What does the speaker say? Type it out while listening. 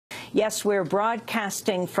Yes, we're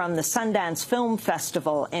broadcasting from the Sundance Film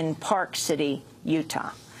Festival in Park City,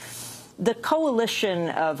 Utah. The coalition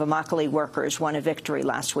of Immokalee workers won a victory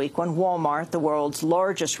last week when Walmart, the world's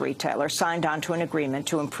largest retailer, signed on to an agreement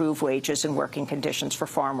to improve wages and working conditions for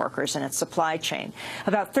farm workers in its supply chain.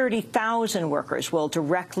 About 30,000 workers will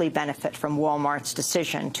directly benefit from Walmart's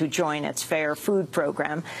decision to join its Fair Food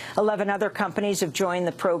program. 11 other companies have joined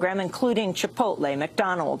the program, including Chipotle,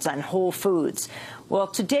 McDonald's, and Whole Foods. Well,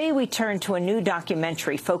 today we turn to a new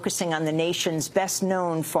documentary focusing on the nation's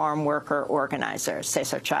best-known farm worker organizer,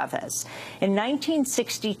 Cesar Chavez. In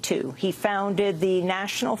 1962, he founded the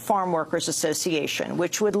National Farm Workers Association,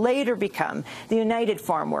 which would later become the United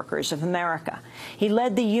Farm Workers of America. He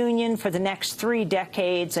led the union for the next 3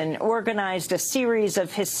 decades and organized a series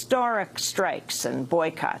of historic strikes and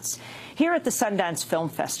boycotts. Here at the Sundance Film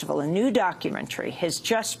Festival, a new documentary has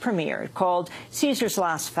just premiered called Cesar's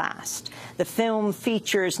Last Fast. The film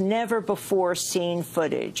features never-before-seen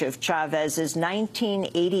footage of Chavez's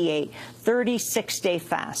 1988 36-day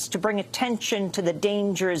fast to bring attention to the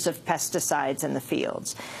dangers of pesticides in the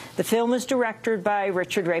fields. The film is directed by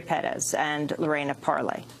Ray Perez and Lorena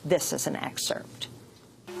Parley. This is an excerpt.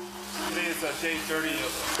 Today is day 30 of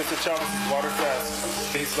Cesar Chavez's water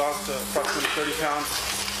fast. He's lost approximately 30 pounds.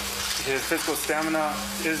 His physical stamina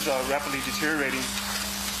is rapidly deteriorating.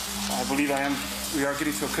 I believe we are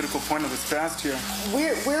getting to a critical point of this fast here.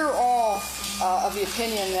 We're all of the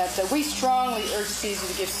opinion that we strongly urge Cesar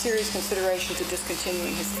to give serious consideration to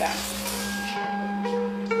discontinuing his fast.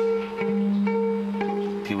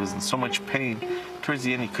 He was in so much pain. Towards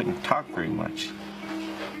the end, he couldn't talk very much.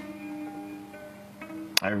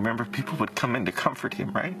 I remember people would come in to comfort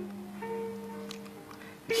him, right?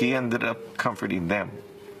 He ended up comforting them.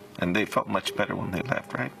 And they felt much better when they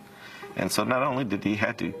left, right? And so not only did he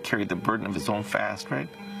have to carry the burden of his own fast, right?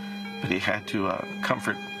 But he had to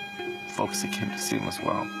comfort folks that came to see him as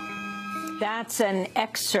well. That's an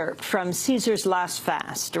excerpt from Cesar's Last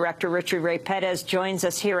Fast. Director Ray Perez joins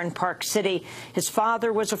us here in Park City. His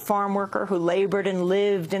father was a farm worker who labored and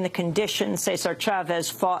lived in the conditions Cesar Chavez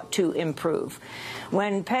fought to improve.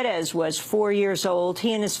 When Perez was 4 years old,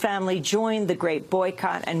 he and his family joined the Great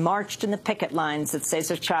Boycott and marched in the picket lines that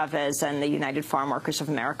Cesar Chavez and the United Farm Workers of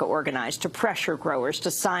America organized to pressure growers to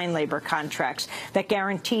sign labor contracts that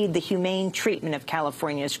guaranteed the humane treatment of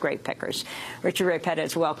California's grape pickers. Ray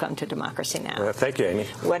Perez, welcome to Democracy Now! Thank you, Amy.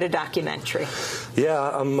 What a documentary.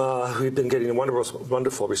 Yeah, we've been getting a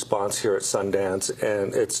wonderful response here at Sundance,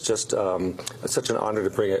 and it's just such an honor to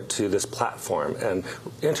bring it to this platform and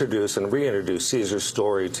introduce and reintroduce Cesar's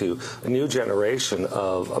story to a new generation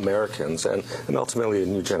of Americans and ultimately a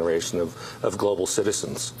new generation of global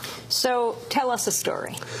citizens. So tell us a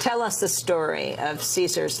story. Tell us the story of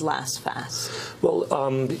Cesar's Last Fast. Well,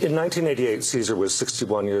 in 1988, Cesar was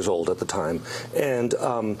 61 years old at the time, and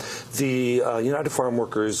the United Farm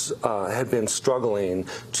Workers had been struggling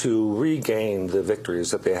to regain the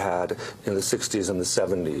victories that they had in the 60s and the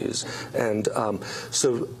 70s. And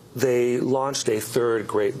so they launched a third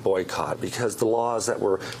great boycott because the laws that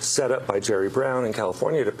were set up by Jerry Brown in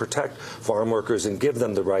California to protect farm workers and give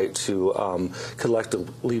them the right to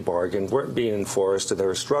collectively bargain weren't being enforced, and they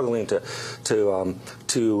were struggling to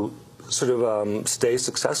sort of stay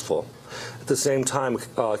successful. At the same time,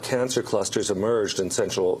 cancer clusters emerged in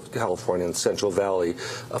Central California and Central Valley.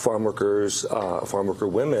 Farm worker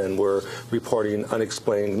women were reporting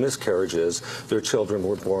unexplained miscarriages. Their children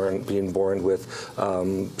were being born with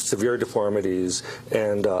severe deformities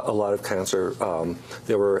and a lot of cancer.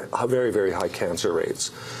 There were very, very high cancer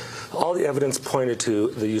rates. All the evidence pointed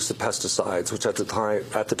to the use of pesticides, which at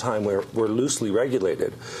the time were loosely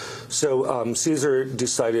regulated. So Cesar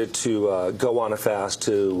decided to go on a fast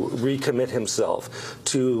to recommit himself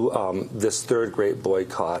to this third great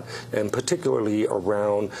boycott, and particularly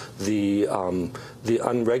around the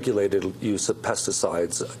unregulated use of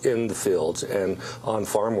pesticides in the fields and on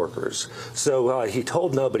farm workers. So he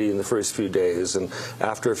told nobody in the first few days, and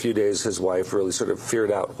after a few days his wife really sort of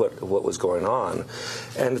figured out what was going on.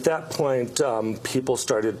 And at that point, people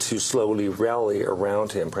started to slowly rally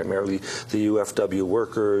around him. Primarily the UFW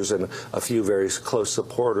workers and a few very close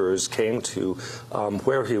supporters came to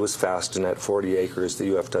where he was fasting at 40 acres, the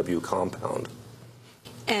UFW compound.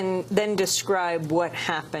 And then describe what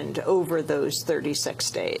happened over those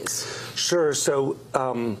 36 days. Sure. So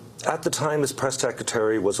At the time, his press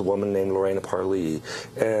secretary was a woman named Lorena Parlee,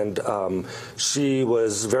 and she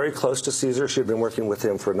was very close to Cesar. She had been working with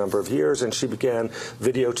him for a number of years, and she began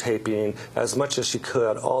videotaping as much as she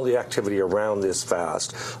could all the activity around this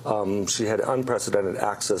fast. She had unprecedented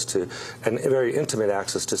access to, and very intimate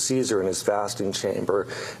access to Cesar in his fasting chamber,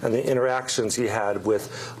 and the interactions he had with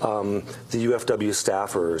the UFW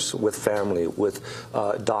staffers, with family, with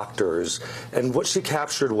doctors. And what she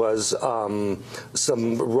captured was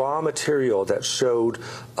some raw material that showed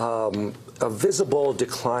a visible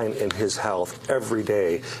decline in his health every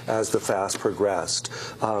day as the fast progressed.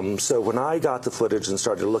 So when I got the footage and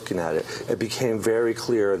started looking at it, it became very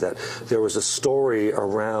clear that there was a story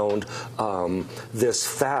around this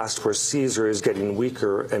fast where Cesar is getting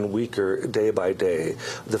weaker and weaker day by day.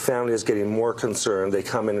 The family is getting more concerned. They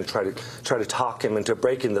come in and try to talk him into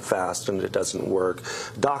breaking the fast, and it doesn't work.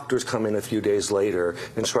 Doctors come in a few days later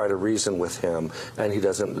and try to reason with him, and he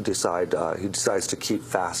doesn't decide. He decides to keep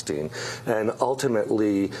fasting. And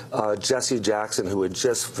ultimately, Jesse Jackson, who had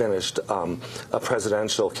just finished a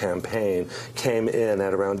presidential campaign, came in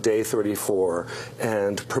at around day 34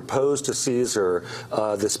 and proposed to Cesar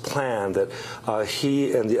this plan that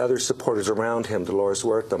he and the other supporters around him, Dolores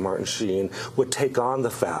Huerta, Martin Sheen, would take on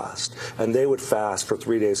the fast, and they would fast for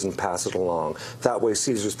 3 days and pass it along. That way,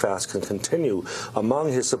 Cesar's fast can continue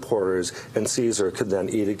among his supporters, and Cesar could then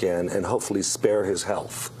eat again and hopefully spare his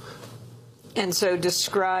health. And so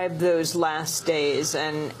describe those last days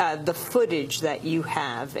and the footage that you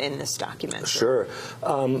have in this documentary. Sure.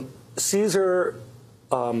 Cesar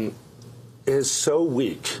is so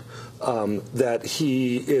weak that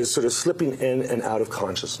he is sort of slipping in and out of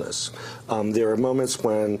consciousness. There are moments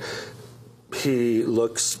when he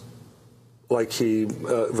looks like he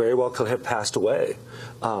very well could have passed away.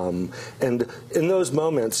 And in those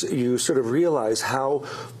moments, you sort of realize how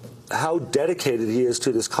dedicated he is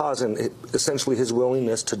to this cause, and essentially his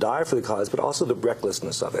willingness to die for the cause, but also the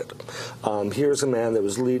recklessness of it. Here's a man that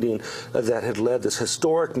was leading, that had led this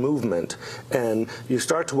historic movement, and you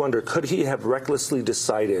start to wonder, could he have recklessly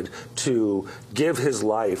decided to give his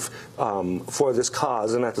life for this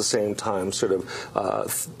cause, and at the same time sort of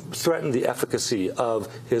threaten the efficacy of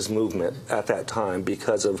his movement at that time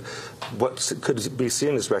because of what could be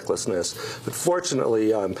seen as recklessness? But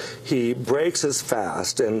fortunately, he breaks his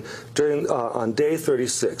fast, and on day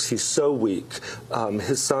 36, he's so weak,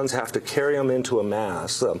 his sons have to carry him into a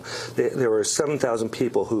mass. There were 7,000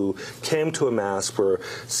 people who came to a mass where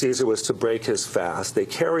Cesar was to break his fast. They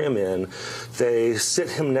carry him in. They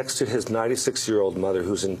sit him next to his 96-year-old mother,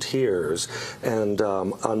 who's in tears, and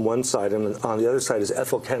on one side, and on the other side is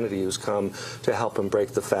Ethel Kennedy, who's come to help him break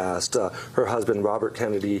the fast. Her husband, Robert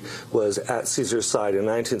Kennedy, was at Cesar's side in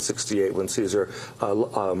 1968 when Cesar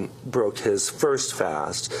broke his first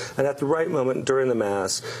fast. And at the right moment during the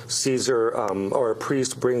Mass, Cesar, or a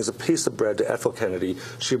priest, brings a piece of bread to Ethel Kennedy.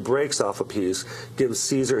 She breaks off a piece, gives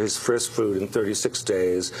Cesar his first food in 36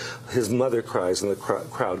 days. His mother cries, and the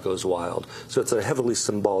crowd goes wild. So it's a heavily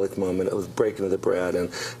symbolic moment of breaking of the bread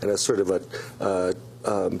and a sort of a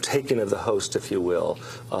taking of the host, if you will,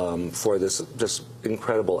 for this just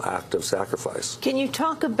incredible act of sacrifice. Can you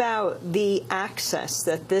talk about the access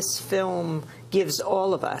that this film gives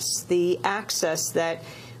all of us, the access that,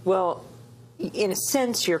 well, in a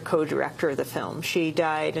sense, you're co-director of the film. She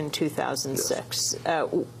died in 2006.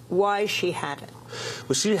 Yes. Why she had it?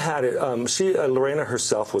 Well, she had it. Lorena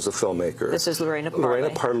herself was a filmmaker. This is Lorena Parlee. Lorena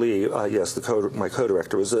Parlee, yes, my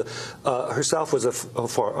co-director, was herself was a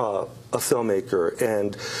filmmaker,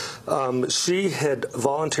 and she had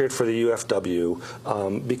volunteered for the UFW,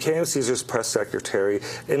 became Cesar's press secretary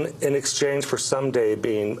in exchange for someday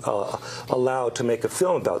being allowed to make a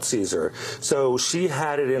film about Cesar. So she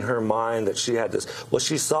had it in her mind that she had this. Well,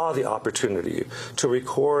 she saw the opportunity to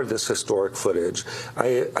record this historic footage.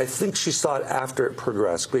 I think she saw it after it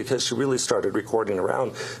progressed, because she really started recording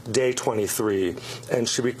around day 23, and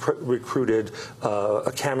she recruited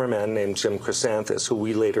a cameraman named Jim Chrysanthus, who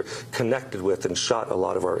we later connected with and shot a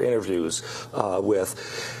lot of our interviews with.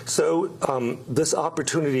 So this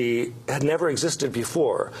opportunity had never existed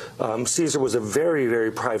before. Cesar was a very, very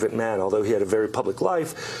private man, although he had a very public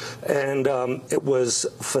life, and it was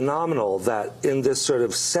phenomenal that in this sort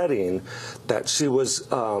of setting that she was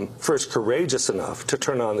first courageous enough to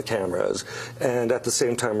turn on the cameras, and at the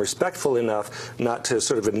same time respectful enough not to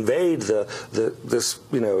sort of invade this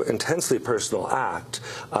intensely personal act.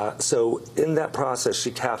 So in that process,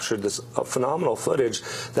 she captured this phenomenal footage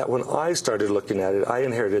that when I started looking at it, I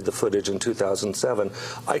inherited the footage in 2007.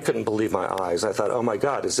 I couldn't believe my eyes. I thought, oh my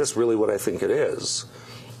God, is this really what I think it is?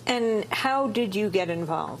 And how did you get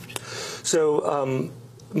involved? So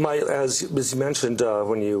as you mentioned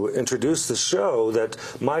when you introduced the show, that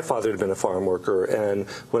my father had been a farm worker, and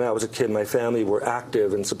when I was a kid, my family were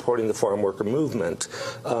active in supporting the farm worker movement.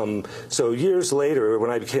 So years later,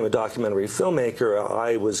 when I became a documentary filmmaker,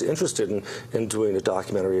 I was interested in doing a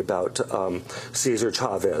documentary about Cesar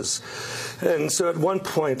Chavez. And so at one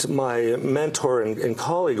point, my mentor and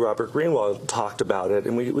colleague, Robert Greenwald, talked about it,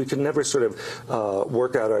 and we could never sort of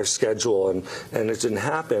work out our schedule, and it didn't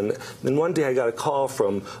happen. And one day I got a call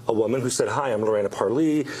from a woman who said, "Hi, I'm Lorena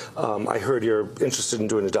Parlee. I heard you're interested in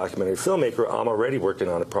doing a documentary filmmaker. I'm already working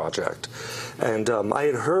on a project." And I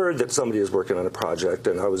had heard that somebody was working on a project,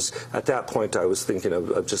 and at that point I was thinking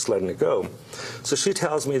of just letting it go. So she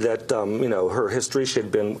tells me that her history, she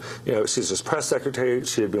had been Cesar's press secretary.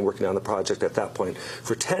 She had been working on the project at that point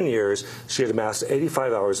for 10 years. She had amassed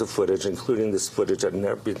 85 hours of footage, including this footage that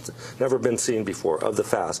had never been seen before of the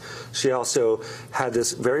fast. She also had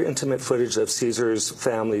this very intimate footage of Cesar's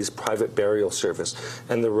family's private burial service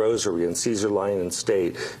and the rosary, and Cesar lying in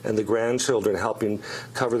state, and the grandchildren helping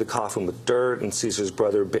cover the coffin with dirt, and Cesar's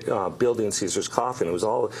brother building Cesar's coffin. It was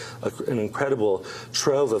all an incredible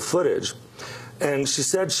trove of footage. And she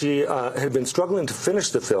said she had been struggling to finish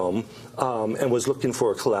the film and was looking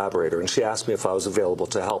for a collaborator. And she asked me if I was available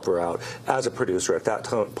to help her out as a producer. At that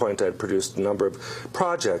point, I had produced a number of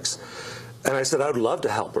projects. And I said, I'd love to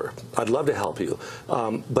help her. I'd love to help you.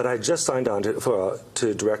 But I just signed on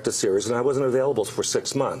to direct a series, and I wasn't available for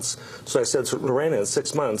 6 months. So I said, Lorena, in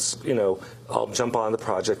 6 months, I'll jump on the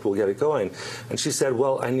project, we'll get it going. And she said,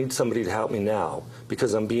 well, I need somebody to help me now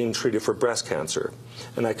because I'm being treated for breast cancer.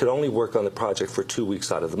 And I could only work on the project for 2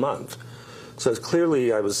 weeks out of the month. So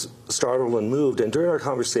clearly I was startled and moved, and during our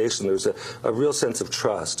conversation there was a real sense of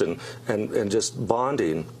trust and just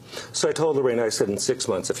bonding. So I told Lorena, I said, in 6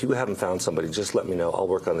 months, if you haven't found somebody, just let me know. I'll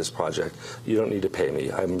work on this project. You don't need to pay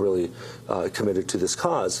me. I'm really committed to this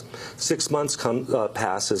cause. 6 months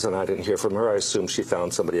passes, and I didn't hear from her. I assumed she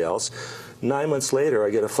found somebody else. 9 months later, I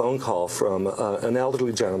get a phone call from an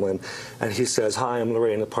elderly gentleman, and he says, "Hi, I'm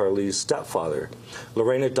Lorena Parlee's stepfather.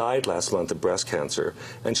 Lorena died last month of breast cancer,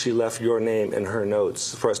 and she left your name in her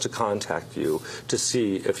notes for us to contact you to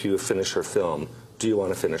see if you have finished her film. Do you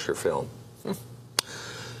want to finish her film?"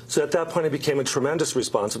 So at that point, it became a tremendous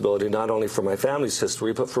responsibility, not only for my family's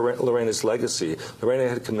history, but for Lorena's legacy. Lorena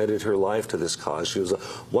had committed her life to this cause. She was a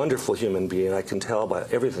wonderful human being. I can tell by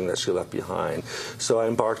everything that she left behind. So I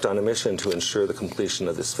embarked on a mission to ensure the completion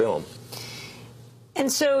of this film. And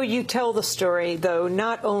so you tell the story, though,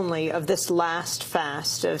 not only of this last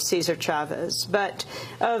fast of Cesar Chavez, but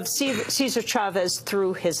of Cesar Chavez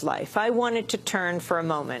through his life. I wanted to turn for a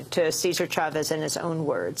moment to Cesar Chavez in his own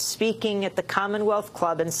words, speaking at the Commonwealth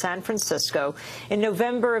Club in San Francisco in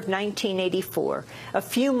November of 1984, a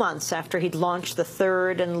few months after he'd launched the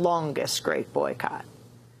third and longest Great Boycott.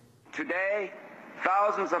 Today,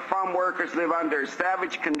 thousands of farm workers live under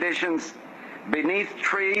savage conditions, beneath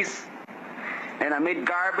trees, and amid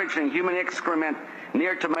garbage and human excrement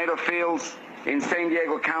near tomato fields in San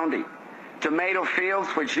Diego County. Tomato fields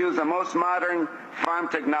which use the most modern farm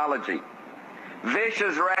technology.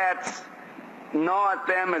 Vicious rats gnaw at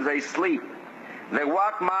them as they sleep. They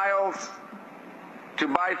walk miles to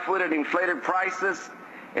buy food at inflated prices,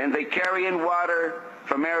 and they carry in water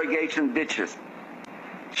from irrigation ditches.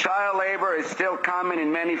 Child labor is still common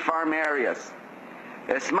in many farm areas.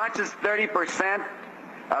 As much as 30%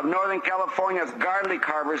 of Northern California's garlic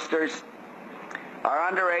harvesters are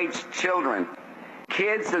underage children.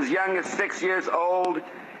 Kids as young as 6 years old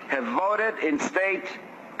have voted in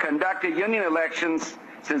state-conducted union elections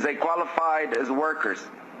since they qualified as workers.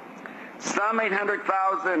 Some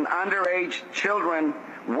 800,000 underage children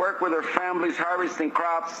work with their families harvesting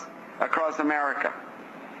crops across America.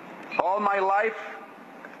 All my life,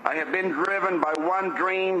 I have been driven by one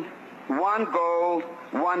dream, one goal,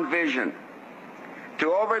 one vision: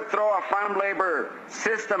 to overthrow a farm labor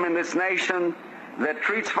system in this nation that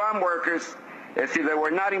treats farm workers as if they were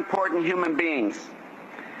not important human beings.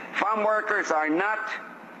 Farm workers are not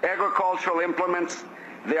agricultural implements.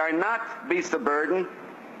 They are not beasts of burden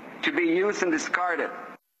to be used and discarded.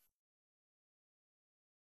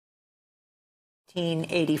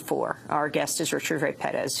 1984. Our guest is Richard Ray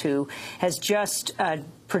Perez, who has just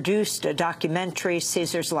produced a documentary,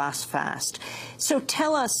 Cesar's Last Fast. So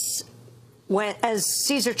tell us, as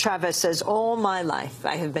Cesar Chavez says, all my life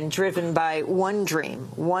I have been driven by one dream,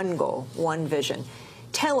 one goal, one vision.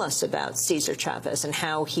 Tell us about Cesar Chavez and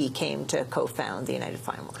how he came to co-found the United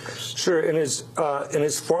Farm Workers. Sure. In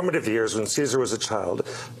his formative years, when Cesar was a child,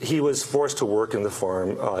 he was forced to work in the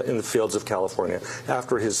farm, in the fields of California,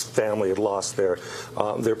 after his family had lost their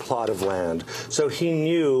plot of land. So he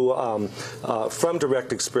knew from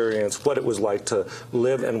direct experience what it was like to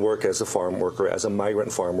live and work as a farm worker, as a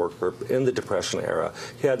migrant farm worker in the Depression era.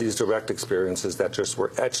 He had these direct experiences that just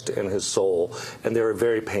were etched in his soul, and they were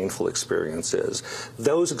very painful experiences.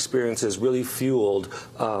 Those experiences really fueled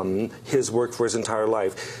his work for his entire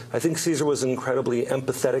life. I think Cesar was an incredibly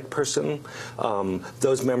empathetic person.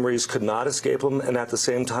 Those memories could not escape him, and at the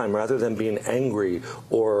same time, rather than being angry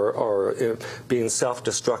or being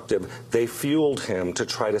self-destructive, they fueled him to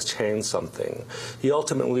try to change something. He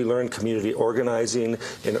ultimately learned community organizing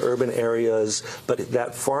in urban areas, but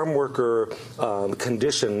that farm worker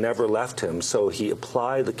condition never left him, so he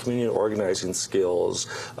applied the community organizing skills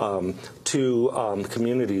to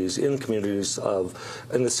communities in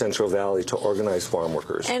the Central Valley to organize farm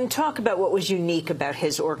workers. And talk about what was unique about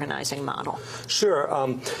his organizing model. Sure.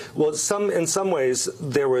 Well, in some ways,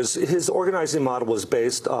 his organizing model was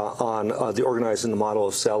based on the organizing model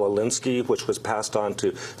of Sal Alinsky, which was passed on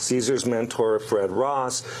to Cesar's mentor, Fred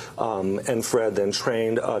Ross, and Fred then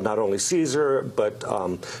trained not only Cesar, but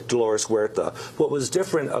Dolores Huerta. What was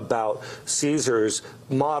different about Cesar's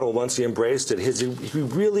model, once he embraced it, he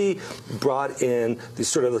really brought in the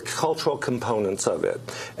sort of the cultural components of it,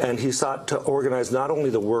 and he sought to organize not only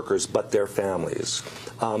the workers but their families.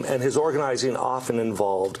 And his organizing often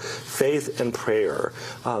involved faith and prayer.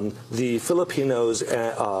 The Filipinos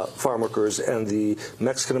farm workers and the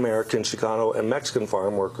Mexican-American, Chicano, and Mexican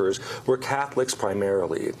farm workers were Catholics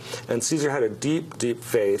primarily. And Cesar had a deep, deep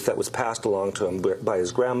faith that was passed along to him by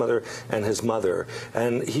his grandmother and his mother.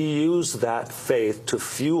 And he used that faith to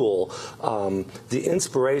fuel the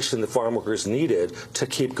inspiration the farm workers needed to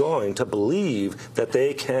keep going, to believe that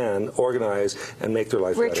they can organize and make their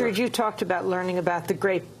life better. Richard, you talked about learning about the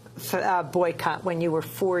great boycott when you were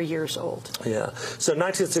 4 years old. Yeah. So in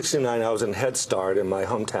 1969, I was in Head Start in my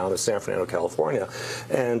hometown of San Fernando, California.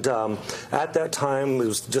 And at that time, it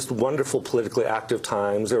was just wonderful politically active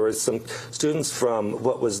times. There were some students from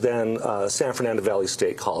what was then San Fernando Valley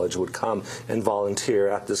State College would come and volunteer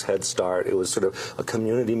at this Head Start. It was sort of a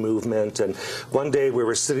community movement. And one day we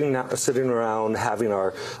were sitting around having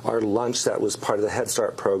our lunch that was part of the Head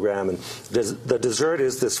Start program. And the dessert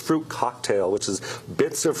is this fruit cocktail, which is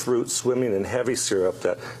bits of fruit swimming in heavy syrup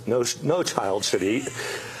that no child should eat.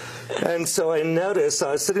 And so I noticed,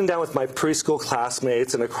 I was sitting down with my preschool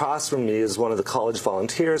classmates, and across from me is one of the college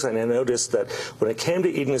volunteers, and I noticed that when it came to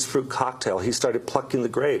eating his fruit cocktail, he started plucking the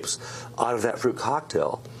grapes out of that fruit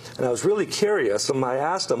cocktail. And I was really curious, and I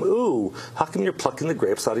asked him, "Ooh, how come you're plucking the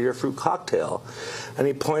grapes out of your fruit cocktail?" And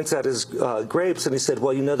he points at his grapes, and he said,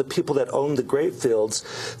 "Well, you know, the people that own the grape fields,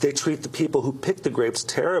 they treat the people who pick the grapes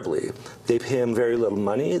terribly. They pay them very little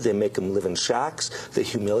money, they make them live in shacks, they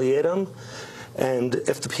humiliate them. And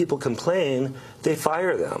if the people complain, they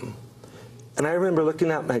fire them." And I remember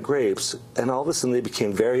looking at my grapes, and all of a sudden they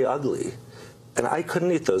became very ugly. And I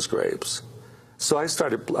couldn't eat those grapes. So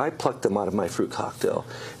I plucked them out of my fruit cocktail.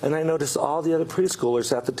 And I noticed all the other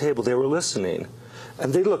preschoolers at the table, they were listening.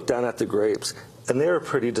 And they looked down at the grapes, and they were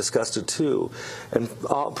pretty disgusted too. And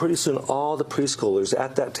pretty soon all the preschoolers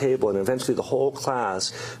at that table, and eventually the whole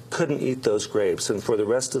class, couldn't eat those grapes. And for the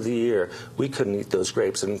rest of the year, we couldn't eat those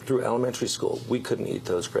grapes. And through elementary school, we couldn't eat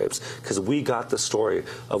those grapes because we got the story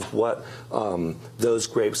of what those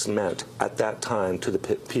grapes meant at that time to the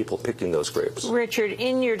people picking those grapes. Richard,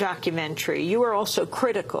 in your documentary, you were also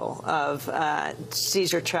critical of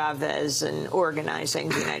Cesar Chavez and organizing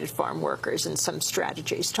the United Farm Workers and some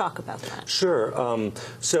strategies. Talk about that. Sure.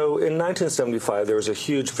 So in 1975, there was a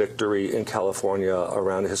huge victory in California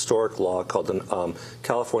around a historic law called the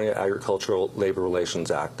California Agricultural Labor Relations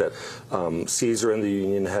Act that Cesar and the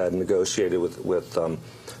union had negotiated with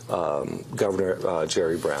Governor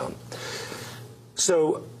Jerry Brown.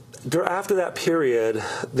 So after that period,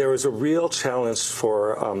 there was a real challenge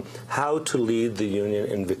for how to lead the union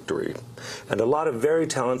in victory. And a lot of very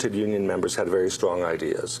talented union members had very strong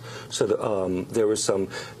ideas. So there was some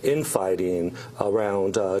infighting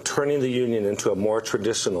around turning the union into a more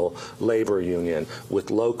traditional labor union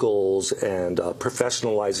with locals and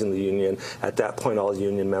professionalizing the union. At that point, all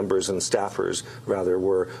union members and staffers, rather,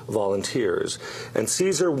 were volunteers. And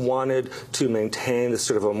Cesar wanted to maintain this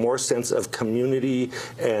sort of a more sense of community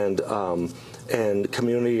and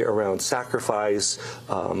community around sacrifice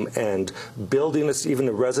and building this, even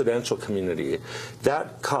a residential community.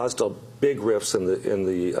 That caused big rifts in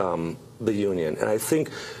the union, and I think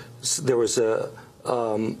there was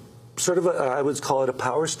sort of, I would call it a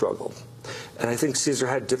power struggle. And I think Cesar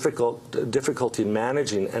had difficulty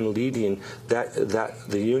managing and leading the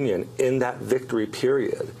union in that victory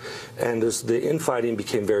period. And as the infighting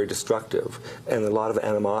became very destructive, and a lot of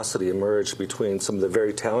animosity emerged between some of the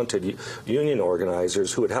very talented union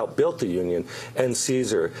organizers who had helped build the union and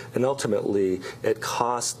Cesar, and ultimately it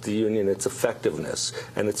cost the union its effectiveness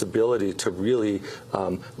and its ability to really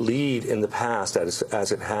lead in the past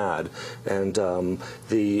as it had. And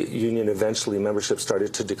the union eventually, membership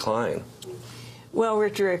started to decline. Well,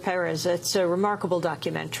 Richard Ray Perez, it's a remarkable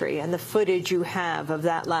documentary, and the footage you have of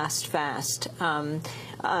that last fast,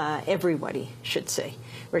 everybody should see.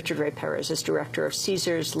 Richard Ray Perez is director of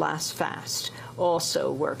Cesar's Last Fast,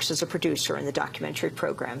 also works as a producer in the documentary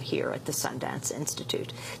program here at the Sundance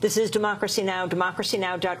Institute. This is Democracy Now!,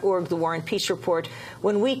 democracynow.org, The War and Peace Report.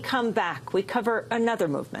 When we come back, we cover another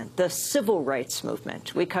movement, the civil rights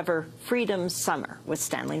movement. We cover Freedom Summer with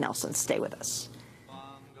Stanley Nelson. Stay with us.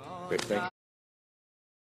 Great, thank you.